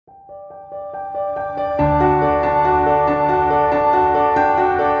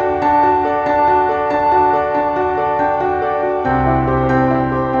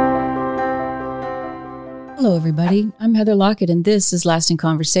everybody. I'm Heather Lockett, and this is Lasting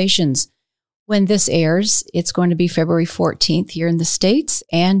Conversations. When this airs, it's going to be February 14th here in the States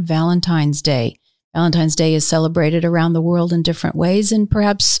and Valentine's Day. Valentine's Day is celebrated around the world in different ways and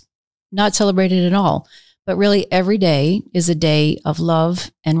perhaps not celebrated at all. But really, every day is a day of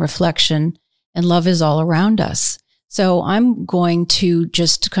love and reflection, and love is all around us. So I'm going to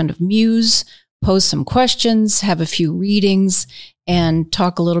just kind of muse, pose some questions, have a few readings, and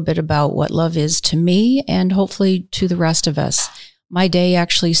talk a little bit about what love is to me and hopefully to the rest of us. My day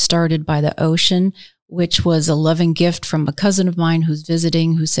actually started by the ocean, which was a loving gift from a cousin of mine who's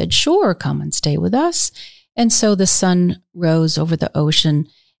visiting, who said, sure, come and stay with us. And so the sun rose over the ocean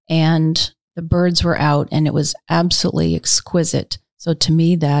and the birds were out, and it was absolutely exquisite. So to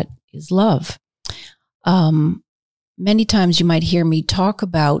me, that is love. Many times you might hear me talk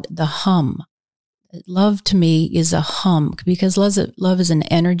about the hum. Love to me is a hum because love is an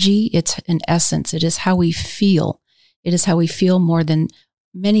energy. It's an essence. It is how we feel. It is how we feel more than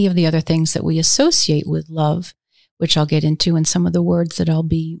many of the other things that we associate with love, which I'll get into in some of the words that I'll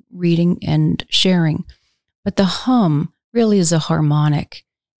be reading and sharing. But the hum really is a harmonic,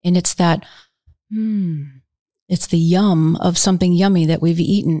 and it's that, it's the yum of something yummy that we've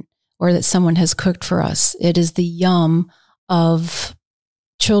eaten or that someone has cooked for us. It is the yum of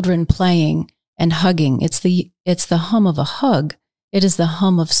children playing and hugging. It's the hum of a hug. It is the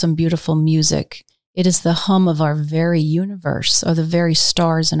hum of some beautiful music. It is the hum of our very universe, or the very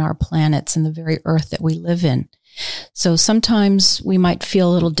stars and our planets and the very earth that we live in. So sometimes we might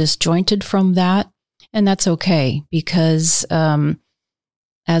feel a little disjointed from that, and that's okay because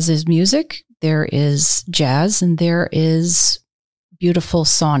as is music, there is jazz and there is beautiful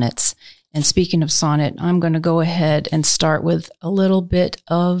sonnets. And speaking of sonnet, I'm going to go ahead and start with a little bit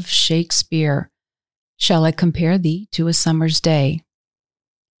of Shakespeare. Shall I compare thee to a summer's day?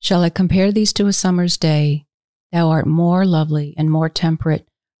 Shall I compare these to a summer's day? Thou art more lovely and more temperate.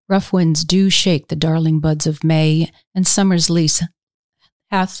 Rough winds do shake the darling buds of May, and summer's lease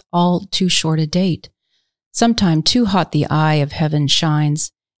hath all too short a date. Sometime too hot the eye of heaven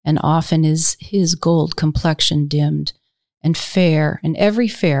shines, and often is his gold complexion dimmed, and fair, and every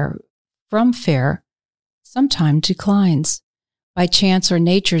fair from fair sometime declines, by chance or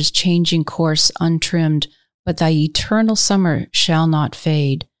nature's changing course untrimmed, but thy eternal summer shall not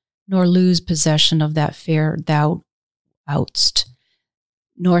fade, nor lose possession of that fair thou out'st,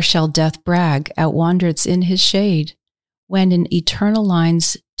 nor shall death brag, outwandereds in his shade, when in eternal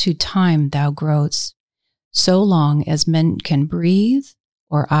lines to time thou growest, so long as men can breathe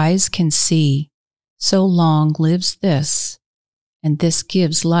or eyes can see, so long lives this, and this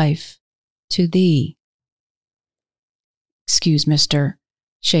gives life to thee. Excuse Mr.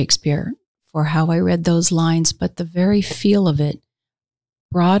 Shakespeare for how I read those lines, but the very feel of it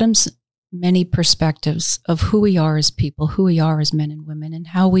broadens many perspectives of who we are as people, who we are as men and women, and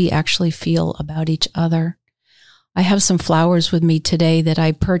how we actually feel about each other. I have some flowers with me today that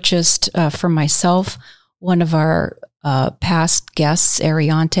I purchased for myself. One of our past guests,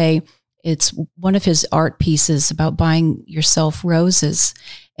 Ariante, it's one of his art pieces about buying yourself roses.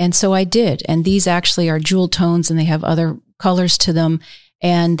 And so I did. And these actually are jewel tones, and they have other colors to them.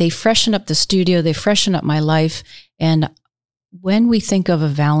 And they freshen up the studio. They freshen up my life. And when we think of a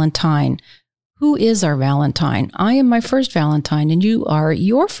Valentine, who is our Valentine? I am my first Valentine, and you are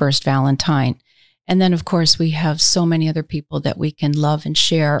your first Valentine. And then, of course, we have so many other people that we can love and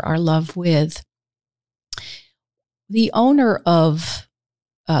share our love with. The owner of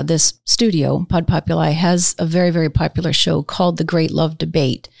this studio, Pod Populi, has a very, very popular show called The Great Love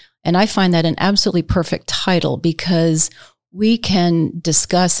Debate. And I find that an absolutely perfect title because we can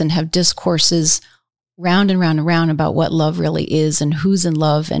discuss and have discourses round and round and round about what love really is and who's in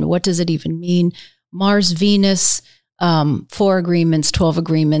love and what does it even mean. Mars, Venus, 4 agreements, 12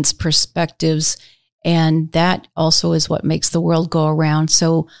 agreements, perspectives. And that also is what makes the world go around.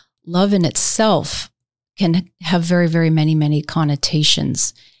 So love in itself can have very, very many, many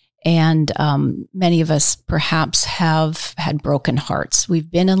connotations. And many of us perhaps have had broken hearts. We've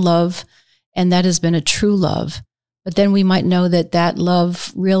been in love, and that has been a true love. But then we might know that that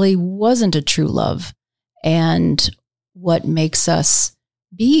love really wasn't a true love, and what makes us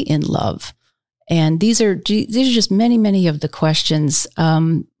be in love. And these are just many, many of the questions.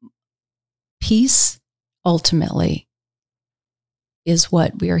 Peace, ultimately, is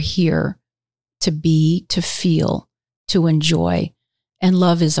what we are here to be, to feel, to enjoy. And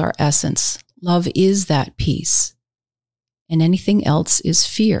love is our essence. Love is that peace. And anything else is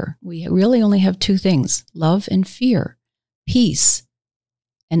fear. We really only have 2 things, love and fear, peace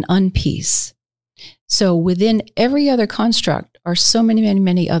and unpeace. So within every other construct are so many, many,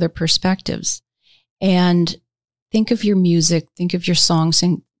 many other perspectives. And think of your music, think of your songs,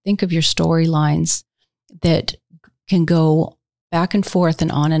 and think of your storylines that can go back and forth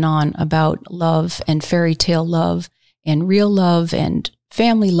and on about love and fairy tale love and real love and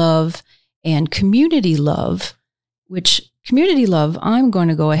family love and community love, which community love, I'm going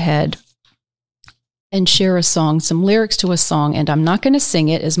to go ahead and share a song, some lyrics to a song, and I'm not going to sing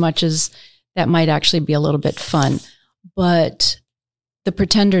it as much as that might actually be a little bit fun. But the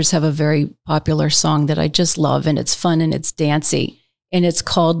Pretenders have a very popular song that I just love, and it's fun and it's dancey, and it's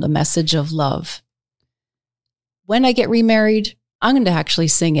called The Message of Love. When I get remarried, I'm going to actually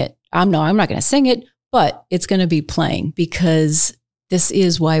sing it. I'm not going to sing it, but it's going to be playing because this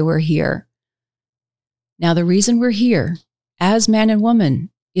is why we're here. Now, the reason we're here as man and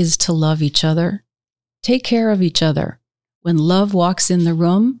woman is to love each other, take care of each other. When love walks in the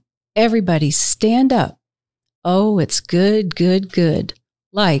room, everybody stand up. Oh, it's good, good, good.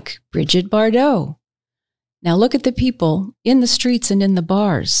 Like Bridget Bardot. Now look at the people in the streets and in the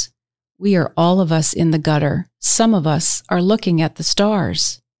bars. We are all of us in the gutter. Some of us are looking at the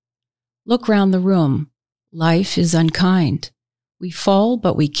stars. Look round the room. Life is unkind. We fall,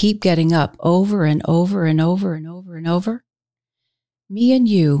 but we keep getting up over and over and over and over and over. Me and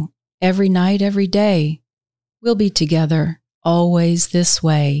you, every night, every day, we'll be together, always this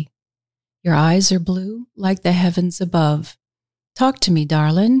way. Your eyes are blue like the heavens above. Talk to me,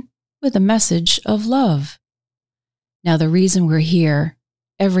 darling, with a message of love. Now, the reason we're here,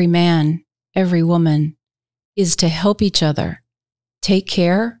 every man, every woman, is to help each other, take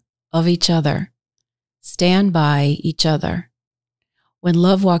care of each other, stand by each other. When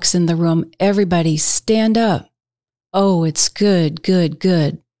love walks in the room, everybody stand up. Oh, it's good, good,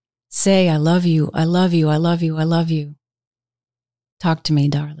 good. Say, I love you, I love you, I love you, I love you. Talk to me,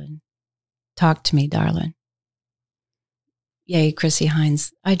 darling. Talk to me, darling. Yay, Chrissie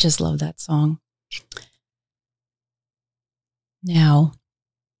Hynde. I just love that song. Now,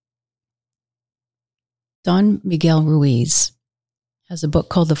 Don Miguel Ruiz has a book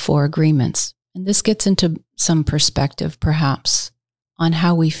called The Four Agreements. And this gets into some perspective, perhaps, on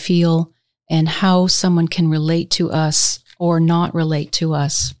how we feel and how someone can relate to us or not relate to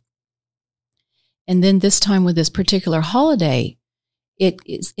us. And then this time with this particular holiday, it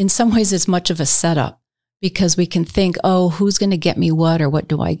is, in some ways, it's much of a setup because we can think, oh, who's going to get me what, or what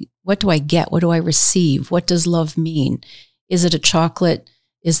do I get? What do I receive? What does love mean? Is it a chocolate?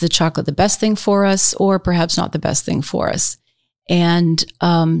 Is the chocolate the best thing for us, or perhaps not the best thing for us? And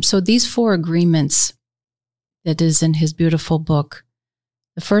so these four agreements that is in his beautiful book,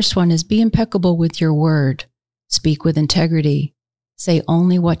 the first one is be impeccable with your word, speak with integrity, say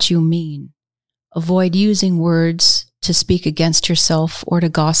only what you mean, avoid using words to speak against yourself or to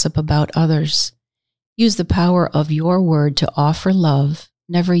gossip about others. Use the power of your word to offer love,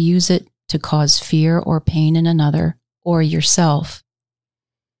 never use it to cause fear or pain in another or yourself.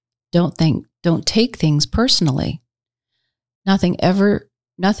 Don't take things personally. Nothing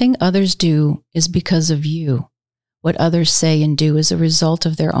others do is because of you. What others say and do is a result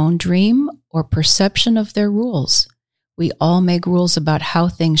of their own dream or perception of their rules. We all make rules about how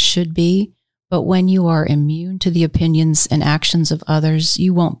things should be, but when you are immune to the opinions and actions of others,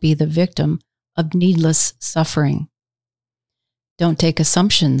 you won't be the victim of needless suffering. Don't take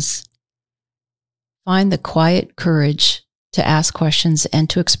assumptions. Find the quiet courage to ask questions and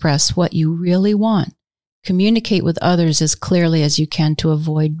to express what you really want. Communicate with others as clearly as you can to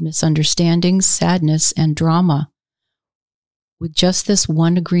avoid misunderstandings, sadness, and drama. With just this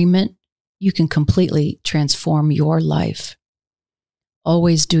one agreement, you can completely transform your life.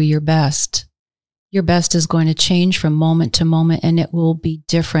 Always do your best. Your best is going to change from moment to moment, and it will be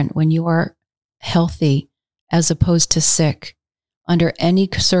different when you are healthy as opposed to sick. Under any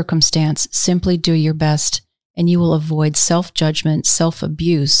circumstance, simply do your best, and you will avoid self-judgment,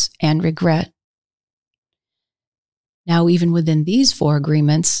 self-abuse, and regret. Now, even within these four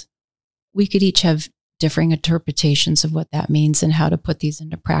agreements, we could each have differing interpretations of what that means and how to put these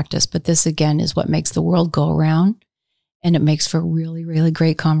into practice. But this, again, is what makes the world go around, and it makes for really, really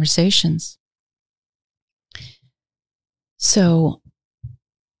great conversations. So,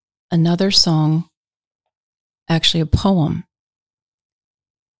 another song, actually a poem,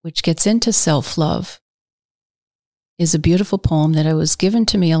 which gets into self-love, is a beautiful poem that was given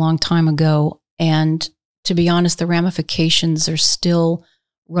to me a long time ago. And to be honest, the ramifications are still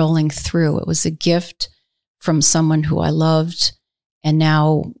rolling through. It was a gift from someone who I loved, and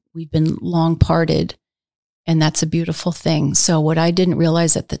now we've been long parted, and that's a beautiful thing. So what I didn't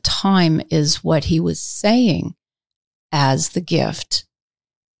realize at the time is what he was saying as the gift.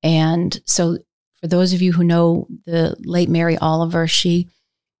 And so for those of you who know the late Mary Oliver, she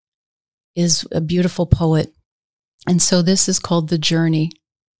is a beautiful poet And so this is called the journey.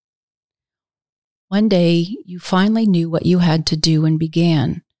 One day, you finally knew what you had to do and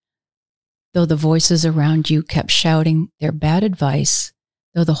began. Though the voices around you kept shouting their bad advice,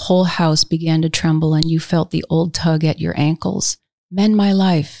 though the whole house began to tremble and you felt the old tug at your ankles, "Mend my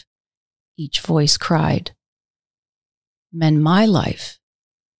life," each voice cried. "Mend my life,"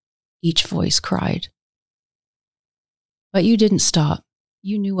 each voice cried. But you didn't stop.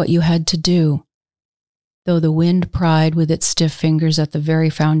 You knew what you had to do. Though the wind pried with its stiff fingers at the very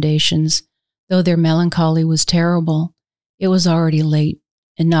foundations, though their melancholy was terrible, it was already late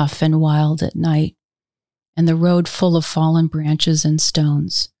enough and wild at night, and the road full of fallen branches and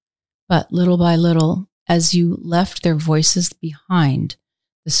stones. But little by little, as you left their voices behind,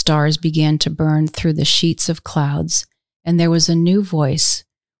 the stars began to burn through the sheets of clouds, and there was a new voice,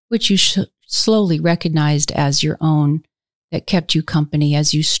 which you slowly recognized as your own, that kept you company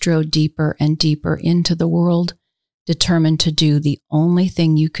as you strode deeper and deeper into the world, determined to do the only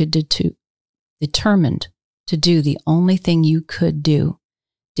thing you could do, determined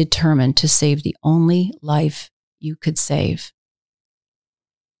to save the only life you could save.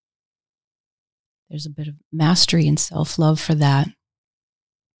 There's a bit of mastery and self-love for that.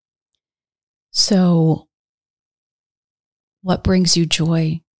 So, what brings you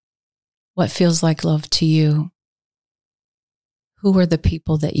joy? What feels like love to you? Who are the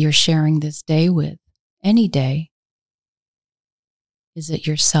people that you're sharing this day with? Any day. Is it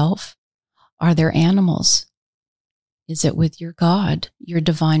yourself? Are there animals? Is it with your God, your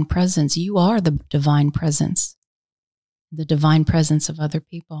divine presence? You are the divine presence of other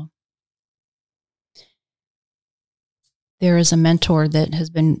people. There is a mentor that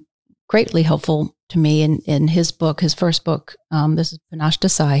has been greatly helpful to me in his book, his first book. This is Panache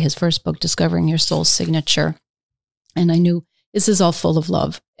Desai, his first book, Discovering Your Soul's Signature. And I knew this is all full of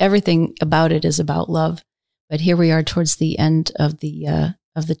love. Everything about it is about love. But here we are towards the end of the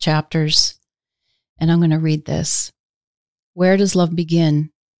chapters. And I'm going to read this. Where does love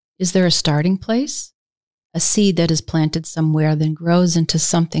begin? Is there a starting place? A seed that is planted somewhere, then grows into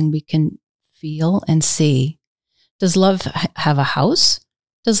something we can feel and see. Does love have a house?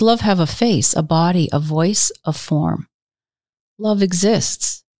 Does love have a face, a body, a voice, a form? Love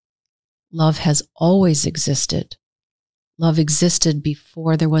exists. Love has always existed. Love existed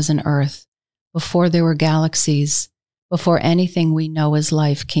before there was an earth, before there were galaxies, before anything we know as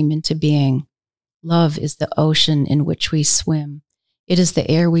life came into being. Love is the ocean in which we swim. It is the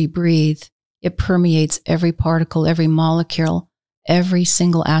air we breathe. It permeates every particle, every molecule, every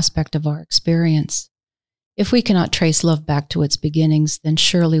single aspect of our experience. If we cannot trace love back to its beginnings, then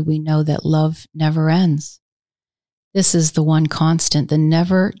surely we know that love never ends. This is the one constant, the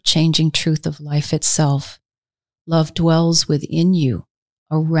never-changing truth of life itself. Love dwells within you,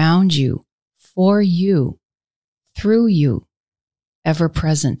 around you, for you, through you, ever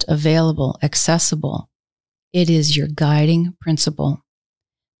present, available, accessible. It is your guiding principle.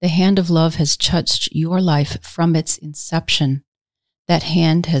 The hand of love has touched your life from its inception. That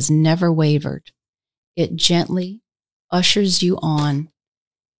hand has never wavered. It gently ushers you on.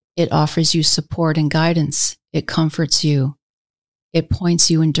 It offers you support and guidance. It comforts you. It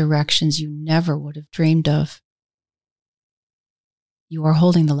points you in directions you never would have dreamed of. You are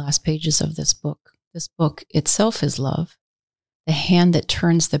holding the last pages of this book. This book itself is love. The hand that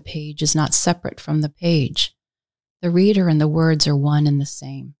turns the page is not separate from the page. The reader and the words are one and the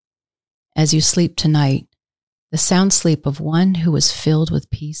same. As you sleep tonight, the sound sleep of one who is filled with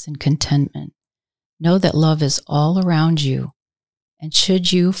peace and contentment, know that love is all around you. And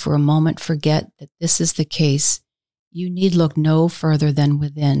should you for a moment forget that this is the case, you need look no further than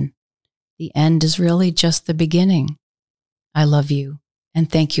within. The end is really just the beginning. I love you,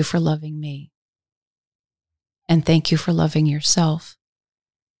 and thank you for loving me. And thank you for loving yourself.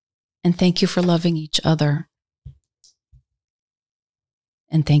 And thank you for loving each other.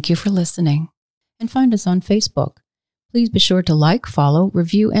 And thank you for listening. And find us on Facebook. Please be sure to like, follow,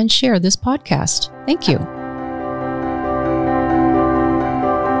 review, and share this podcast. Thank you.